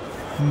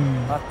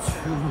अच्छा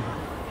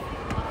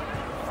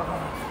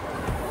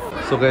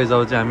सो गाइस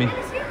अब चाहिँ हामी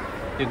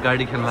यो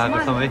गाडी खेल्न आएको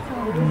छौँ है।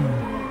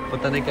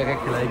 पता नहीं क्या क्या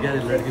खिलाया गया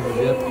लड़की को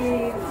यार,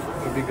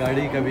 कभी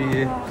गाड़ी कभी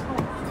ये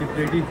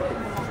चिपलेटी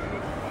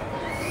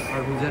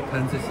और मुझे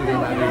ठंड से सीजन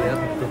आ गई यार।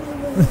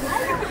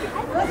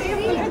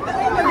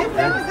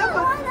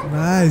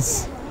 नाइस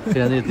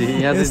यानी थी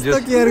यहाँ से जो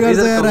केयर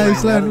करता है यार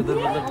आयुष्मान।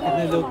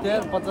 कितने लोग थे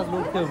यार, 50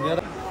 लोग थे होंगे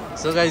यार।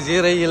 सो गाइस ये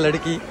रही ये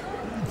लड़की,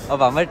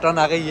 अब हमारी टर्न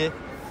आ गई है।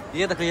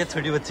 ये देखो ये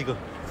छोटी बच्ची को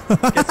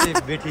कैसे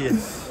बैठी है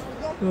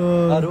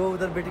और वो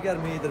उधर बैठी और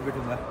मैं इधर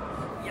बैठूंगा।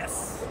 यस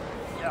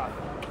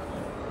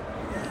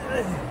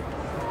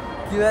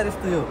क्यों यार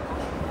इस्तो यो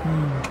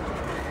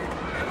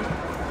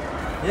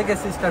ये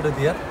कैसे स्टार्ट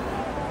होती है यार?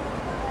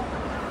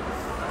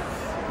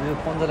 यो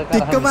 15 का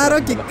किक मारो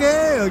किक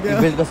हो गया।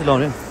 बेल्ट कसरी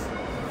लाउने?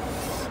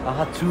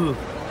 आहा छु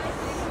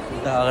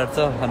उता अगाडि छ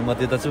अनि म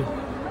त्यता छु।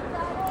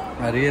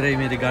 अरे ये रही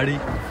मेरी गाड़ी।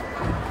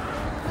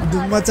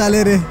 धुम्म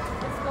चाले रे।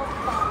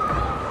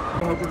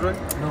 How to drive?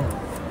 No.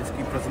 Just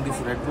keep pressing this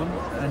red one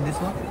and this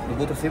one. They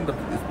both the same, but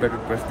it's better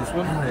to press this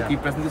one. Yeah.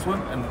 Keep pressing this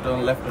one and turn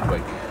left and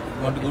right. If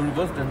you want to go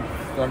reverse, then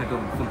turn it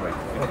on full right.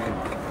 Okay.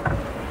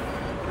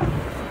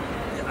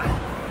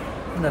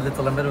 उनीहरूले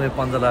चलाउँदैन, मैले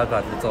पन्जा लगाएको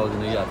हातले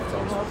चलाउँदिनँ, यो हातले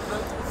चलाउँछु।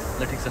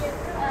 ल ठिक छ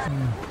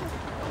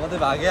म त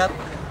भागेँ यार,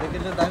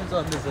 एकैचोटि दामी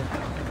चल्दैछ।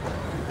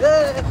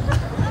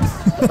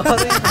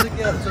 अरे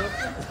के हाल्छ?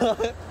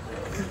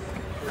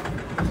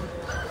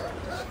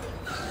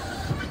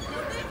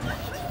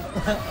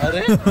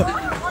 अरे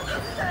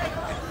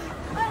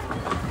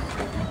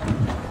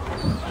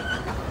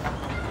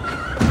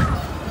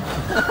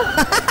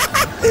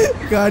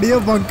गाड़ियों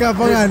पंखा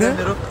पंगाने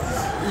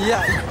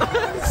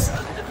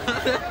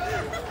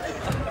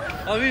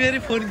अभी मेरी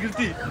फोन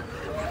गिरती।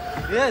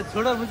 ये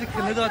छोड़ा मुझे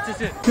खेलने दो अच्छे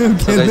से। हम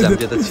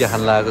तो चिया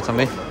खाने लगाएको छौँ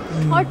है।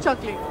 हॉट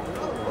चॉकलेट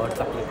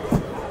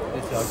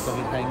ऐसे हॉट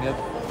चॉकलेट खाएंगे अब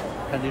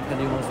ठंडी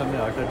ठंडी मौसम में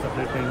हॉट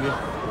चॉकलेट खाएंगे।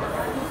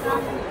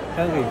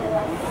 कहाँ गई?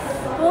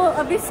 वो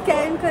अभी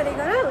स्कैन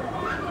करेगा ना,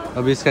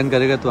 अभी स्कैन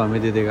करेगा तो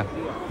हमें दे देगा।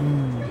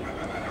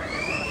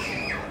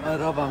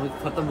 और अब हम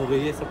खत्म हो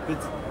गई है सब कुछ,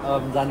 अब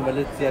हम जाने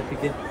वाले चिया पी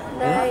के।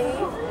 नहीं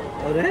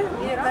अरे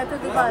ये मैं तो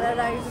दोबारा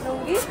राइड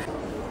लूंगी।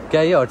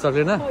 क्या ये हॉट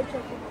चॉकलेट ना?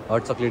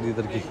 हॉट चॉकलेट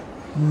इधर की।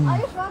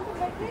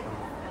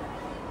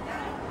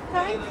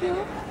 Thank you.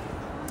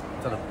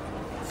 चलो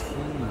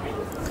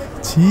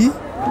छी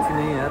अच्छी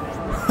नहीं यार।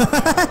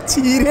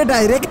 छी रे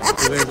डाइरेक्ट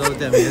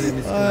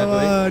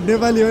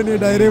नेपाली हो नि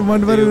डाइरेक्ट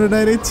मन परेन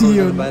डाइरेक्ट छी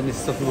हो। बाहिर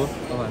निस्किसक्नु भयो,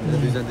 अब हामीले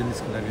दुईजना चाहिँ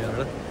निस्किनु लाग्यो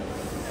यहाँबाट।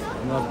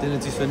 अब त्यही नै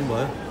चिसो पनि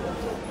भयो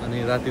अनि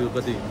रातिको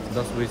कति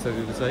 10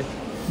 बजिसकेको छ है।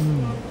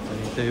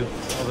 अनि त्यही हो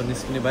अब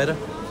निस्किने बाहिर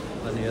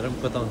अनि हेरौँ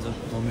कता हुन्छ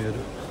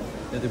मम्मीहरू,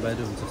 यदि बाहिर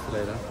हुन्छ जस्तो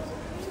लागेर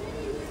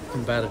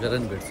बाहिर गएर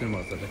नि भेट्छु नि म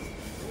हजुरलाई।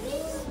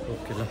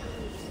 ओके ल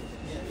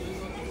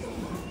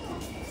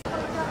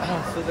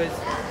सो गाइस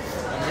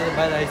हामी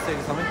बाहिर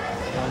आइसकेको छौँ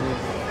अनि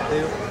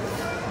त्यही हो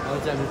अब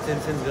चाहिँ हामी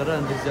चेन्ज गरेर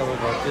अनि चाहिँ अब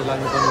घरतिर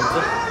लाग्नुपर्ने हुन्छ।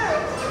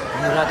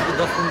 अनि रातिको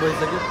 10 दिन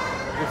भइसक्यो,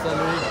 इट्स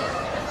अलरेडी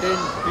 10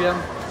 PM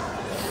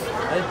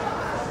है।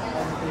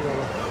 अनि त्यही अब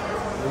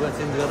लुगा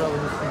चेन्ज गरेर अब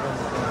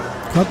निस्किनुपर्ने।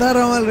 कता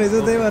रमाइलो रहेछ,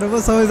 त्यही भएर पो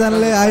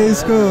सबैजनाले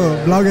आयुषको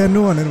ब्लग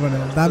हेर्नु भनेर भने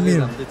दामी।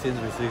 हामी चाहिँ चेन्ज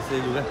भइसकेको छ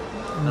लुगा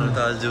अनि त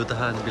अल्झे उता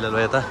अनि बिलाल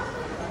भाइ यता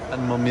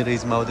अनि मम्मी र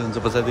इजमा आउँदै हुन्छ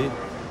पछाडि।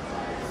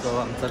 तो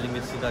हम चलेंगे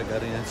सीधा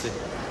घर यहाँ से।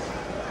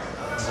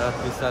 रात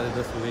भी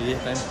 10:30 हो गई है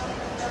टाइम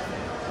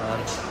और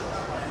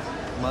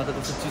मैं तो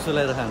कुछ चीज़ों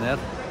ला रखा है यार।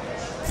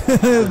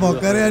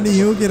 भक्कर यानी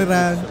यूँ किर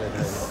रहा है।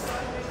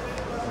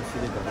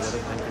 सीधे घर गएर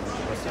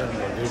बस यार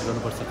वेट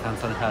गर्नुपर्छ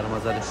खानसान खाएर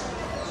मजाले।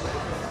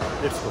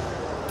 Let's go.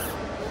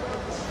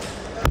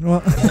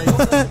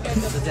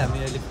 चाहिँ हामी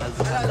अहिले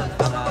फाल्तु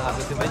खाना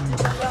आएको थियो भाइ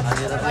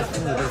अनि र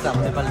रेस्टिङ हुँदैछ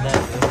हाम्रो नेपाली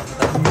दाइहरु।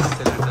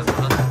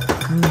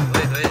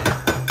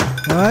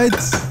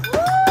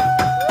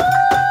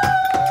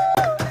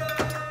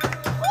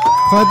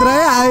 खतरा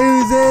है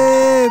आयुष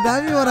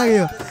दामी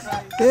बनायो।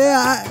 ए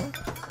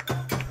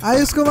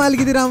आयुषको माल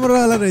किति राम्रो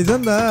होला रहेछ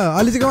नि त।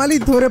 अलिजको माल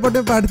थोरै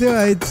पट्टै पाड्थ्यो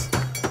आयुष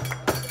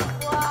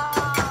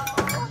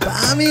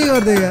दामी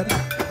गर्दै यार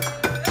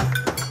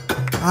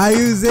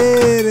आयुष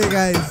रे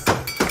गाइस।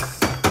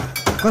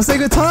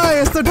 कसैको छ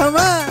यस्तो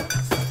ठाउँमा?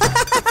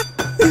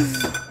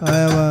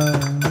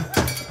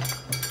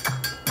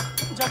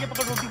 जाके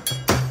पकड़ रोटी।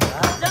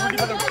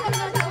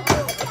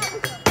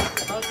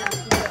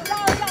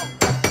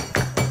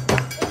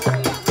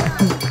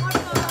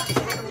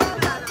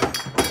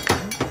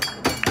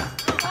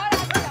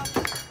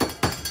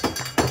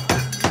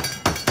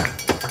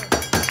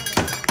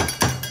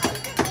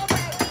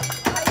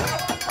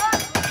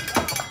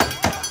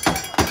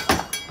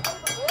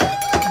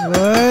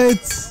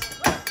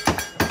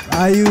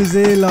 आयुष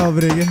लभ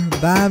रे क्या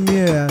दामी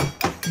है यार।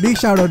 बिग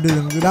शाउट आउट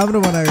दिनु राम्रो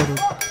बनाएको।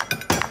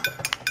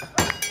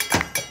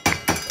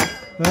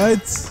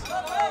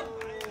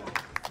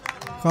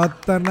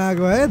 खतरनाक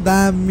हो है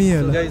दामी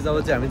हो। गाइस अब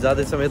चाहिँ हामी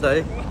जाँदैछौँ यता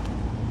है।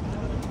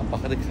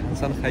 भर्खरै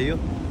खानसान खाइयो।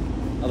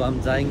 अब हम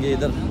जाएंगे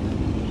इधर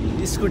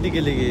स्कूटी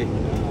के लिए।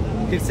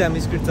 फिर से हम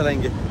स्कूटी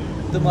चलाएंगे।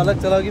 तुम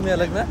अलग चलाओगी मैं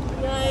अलग ना?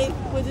 नहीं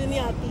मुझे नहीं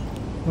आती।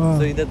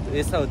 तो इधर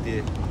ऐसा होती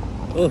है।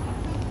 ओह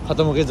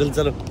खत्म हो गया जल्दी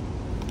चलो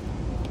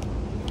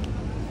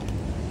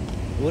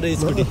वो रे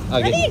स्कूटी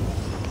आगे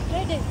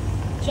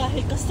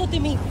जाहिल कस्तो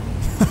तिमी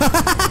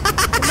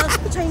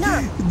छैन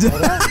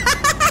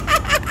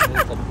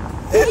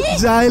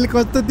जाहिल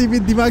कस्तो तिमी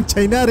दिमाग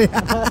छैन रे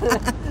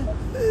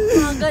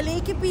पागल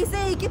एक ही पीस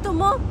है एक ही तुम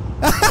हो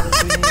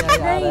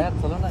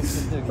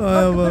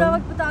पूरा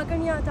वक्त बताकर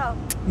नहीं आता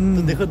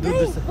तो देखो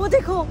दूर से वो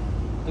देखो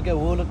तो क्या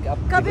वो लोग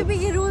कभी भी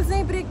ये रूल्स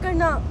नहीं ब्रेक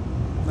करना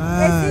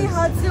ऐसे ही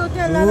हादसे होते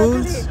हैं अल्लाह ना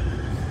करे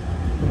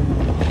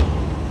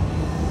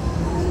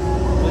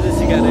मुझे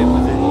सिखा रहे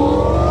मुझे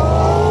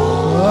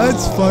आज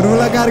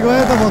फॉर्मूला कार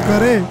गयो त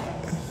भक्करे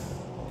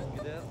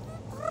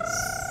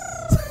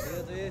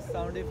ये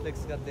साउंड ही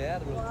फ्लेक्स करते हैं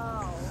यार लोग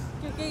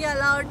क्योंकि ये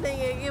अलाउड नहीं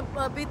है कि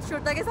अभी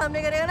श्रोता के सामने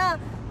करेगा ना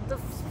तो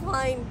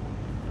फाइन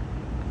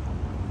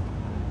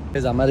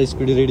हमारी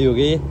स्कूटी रेडी हो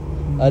गई है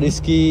और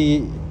इसकी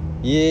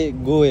ये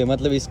गो है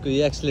मतलब इसको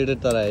ये एक्सीलरेटर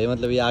तरह है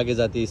मतलब ये आगे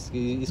जाती है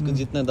इसको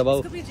जितना दबाओ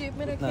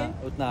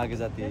उतना आगे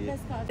जाती है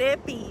ये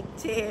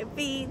पीछे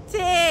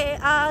पीछे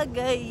आ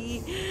गई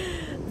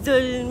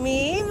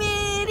जुल्मी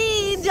मेरी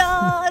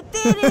जान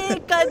तेरे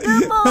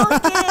कदमों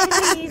के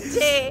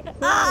नीचे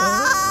आ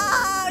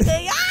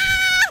गई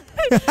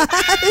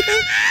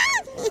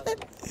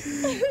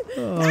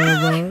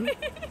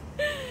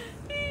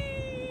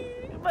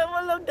वो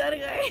लोग डर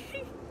गए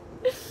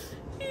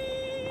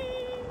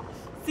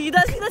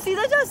सीधा सीधा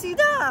सीधा जा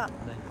सीधा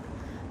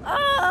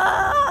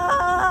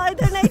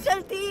इधर नहीं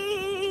चलती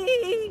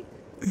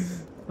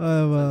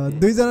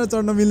दुई जना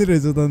चढ्न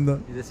मिलिरहेछ त अन्त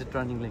इधर से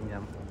टर्निंग लेंगे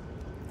हम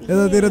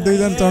यतातिर दुई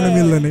जना चढ्न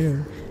मिल्दैन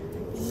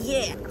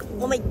ये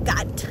ओ माय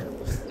गॉड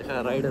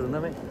देखा राइडर हूं ना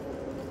मैं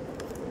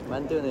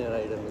मानते हो नहीं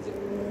राइडर मुझे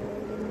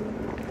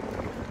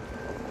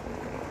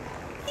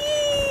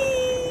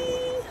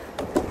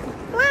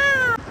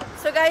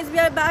So guys, we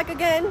are back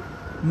again.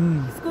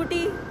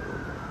 Scooty.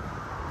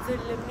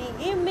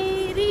 जुल्मी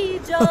मेरी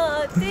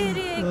जान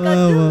तेरे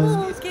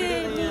कदमों के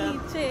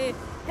नीचे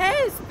है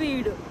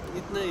स्पीड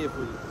इतना ही है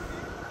पूरी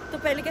तो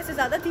पहले कैसे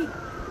ज्यादा थी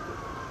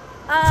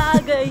आ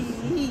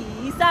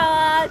गई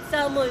सात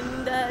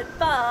समुंदर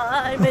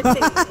पार में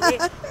तेरे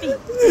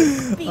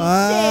पीछे आ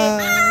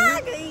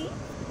गई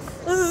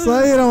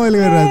सही रमाइलो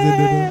गरिरहेछ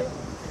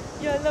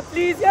याल्ला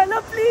प्लिज याल्ला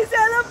प्लिज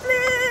याल्ला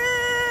प्लिज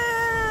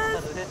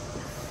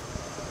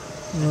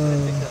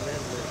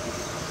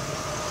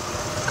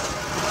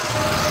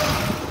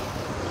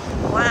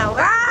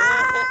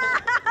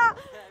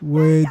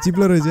वो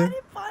चिप्लो रहेछ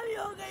पानी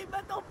हो गई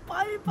मैं तो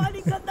पानी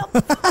गंदा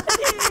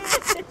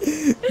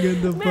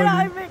मेरा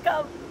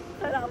मेकअप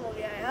खराब हो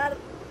गया यार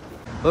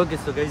ओके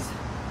सो गाइस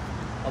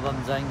अब हम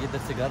जाएंगे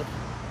इधर से घर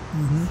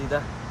सीधा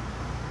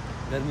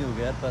गर्मी हो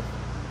गया पर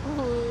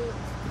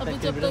अभी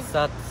जब तक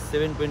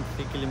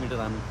 7.3 किलोमीटर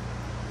हम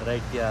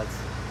राइड किया आज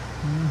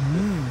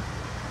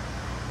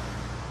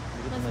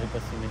तुम्हारे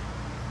पसीने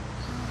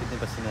कितने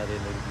पसीने आ रहे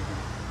हैं लड़की को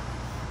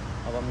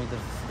अब हम इधर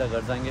सीधा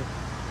घर जाएंगे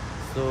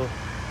तो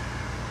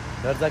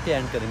घर जाके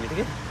एंड करेंगे ठीक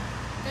है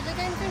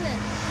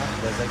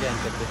घर जाके एंड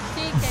करते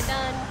ठीक है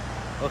डन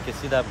ओके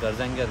सीधा आप घर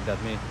जाएंगे और घर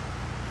में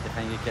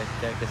दिखाएंगे क्या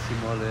क्या कैसी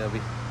मॉल है अभी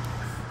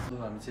तो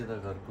हामी चाहिँ त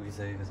घर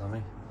पुगिसकेको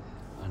समय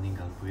अनि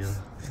घर पुग्यो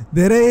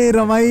धेरै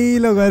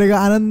रमाइलो गरेको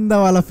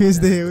आनन्दवाला फेस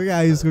देखेको क्या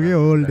आयुषको के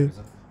होल डे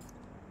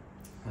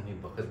अनि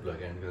भर्खर ब्लग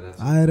एन्ड गरेर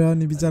आएर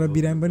अनि बिचारा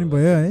बिरामी पनि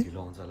भयो है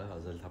ढिलो आउँछ होला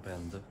हजुरले थाहा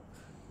पाइहाल्नुहुन्छ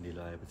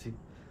ढिलो आएपछि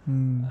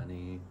अनि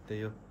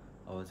त्यही हो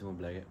अब चाहिँ म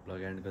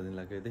ब्लग एन्ड गरिदिनु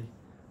लाग्यो यतै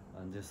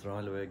अनि जस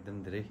रमाइलो भयो एकदम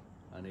धेरै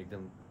अनि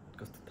एकदम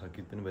कस्तो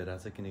थकित पनि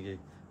भइरहेछ किनकि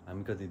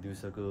हामी कति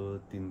दिउँसोको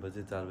 3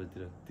 बजे 4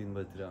 बजीतिर 3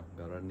 बजीतिर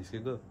घरबाट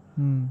निस्केको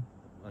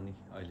अनि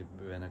अहिले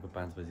बिहानको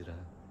 5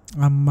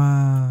 बजिरहेको आम्मा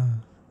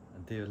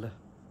अनि त्यही हो ल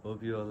hope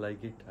you all like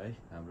it है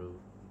हाम्रो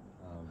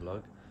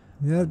ब्लग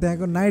यार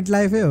त्यहाँको नाइट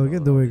लाइफै हो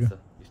क्या दुबईको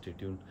स्टे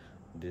ट्युन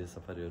डे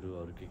सफारीहरू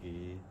अरू के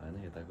होइन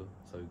यताको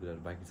सबै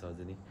कुराहरू बाँकी छ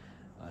अझै नि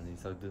अनि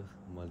सक्दो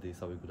मैले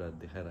सबै कुराहरू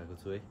देखाइरहेको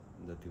छु है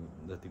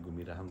जति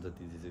घुमिरहँ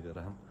जति जे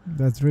गरिरहँ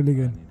द्याट्स रियली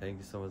गुड अनि thank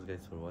you so much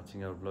guys for watching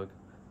our blog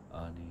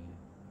अनि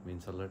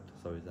मिन्स अलर्ट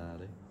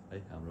सबैजनालाई है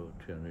हाम्रो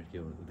 300K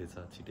हुँदैछ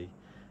छिटै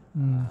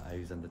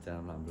आयुष अन्त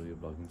च्यानलमा हाम्रो यो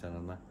ब्लगिङ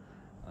च्यानलमा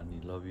अनि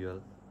लभ यु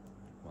अल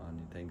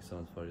अनि thank you so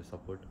much for your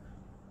support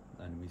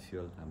अनि मिस यु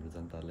अल हाम्रो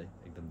जनतालाई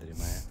एकदम धेरै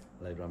माया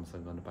लाइभ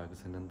राम्रोसँग गर्नु पाएको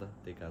छैन नि त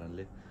त्यही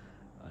कारणले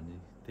अनि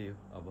त्यही हो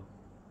अब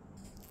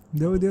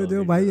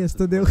देऊ भाइ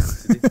यस्तो देऊ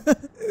C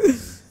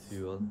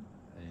you all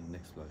and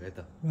next blog है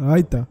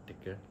त take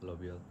care love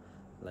you all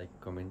like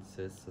comment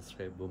share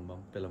subscribe boom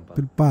bomb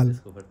पेलम्पाल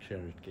let's go for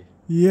 300K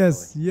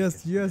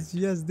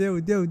यस देऊ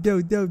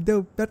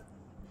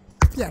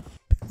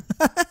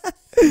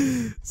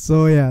सो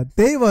या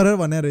त्यही भएर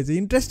भनेर चाहिँ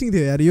इन्ट्रेस्टिङ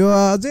थियो यार यो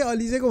अझै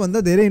अलिजेको भन्दा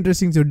धेरै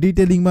इन्ट्रेस्टिङ थियो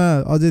डिटेलिङमा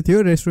अझै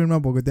थियो रेस्टुरेन्टमा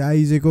भएको थियो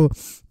आइजेको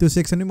त्यो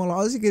सेक्सन पनि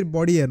मलाई अझै के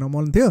बढी हेर्न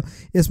मन थियो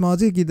यसमा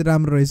अझै कि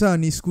राम्रो रहेछ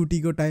अनि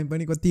स्कुटीको टाइम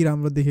पनि कति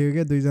राम्रो देखेको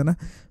क्या दुईजना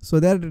so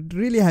that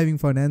really having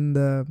fun and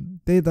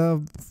त्यही त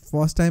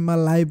फर्स्ट टाइममा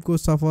लाइभको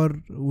सफर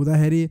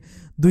हुँदाखेरि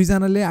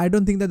दुईजनाले I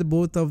don't think that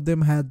both of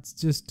them had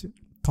just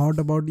thought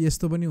about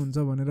यस्तो पनि हुन्छ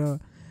भनेर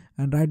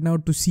and right now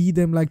to see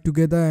them like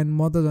together and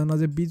म त झन्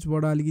अझै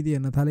बिचबाट अलिकति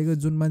हेर्न थालेको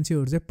जुन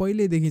मान्छेहरू चाहिँ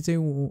पहिल्यैदेखि चाहिँ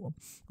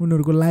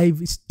उनीहरूको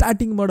लाइभ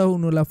स्टार्टिङबाट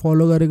उनीहरूलाई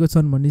फलो गरेको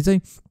छन् भन्ने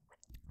चाहिँ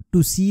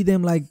to see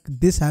them like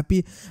this happy,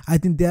 I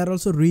think they are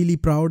also really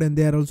proud and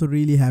they are also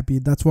really happy.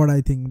 That's what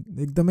I think.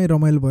 एकदमै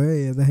रमाइलो भयो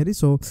हेर्दाखेरि.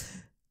 सो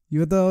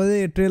यो त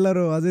अझै ट्रेलर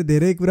हो, अझै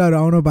धेरै कुराहरू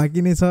आउन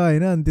बाँकी नै छ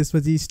होइन. अनि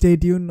त्यसपछि stay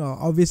tune.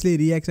 Obviously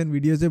reaction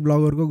video चाहिँ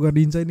ब्लगरको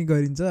गरिन्छ नि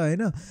गरिन्छ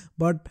होइन,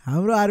 बट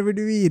हाम्रो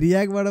आरबिटिभी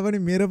रियाक्टबाट पनि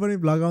मेरो पनि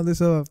ब्लग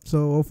आउँदैछ.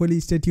 So hopefully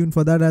stay tune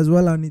for that as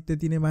well. अनि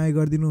त्यति नै माया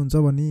गरिदिनुहुन्छ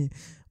भन्ने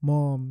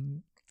म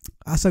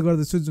आशा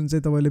गर्दछु. जुन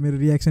चाहिँ तपाईँले मेरो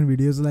रियाक्सन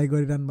भिडियोज लाइक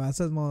गरिरहनु भएको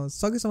छ, म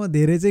सकेसम्म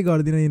धेरै चाहिँ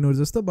गर्दिनँ यिनीहरू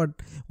जस्तो, but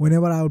when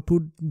ever I would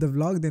put the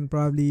vlog then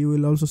probably you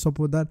will also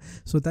support that.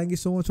 So thank you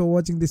so much for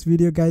watching this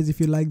video guys.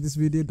 If you like this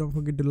video, don't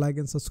forget to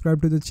like and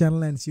subscribe to the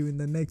channel, and see you in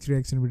the next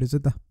reaction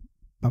video.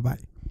 Bye bye.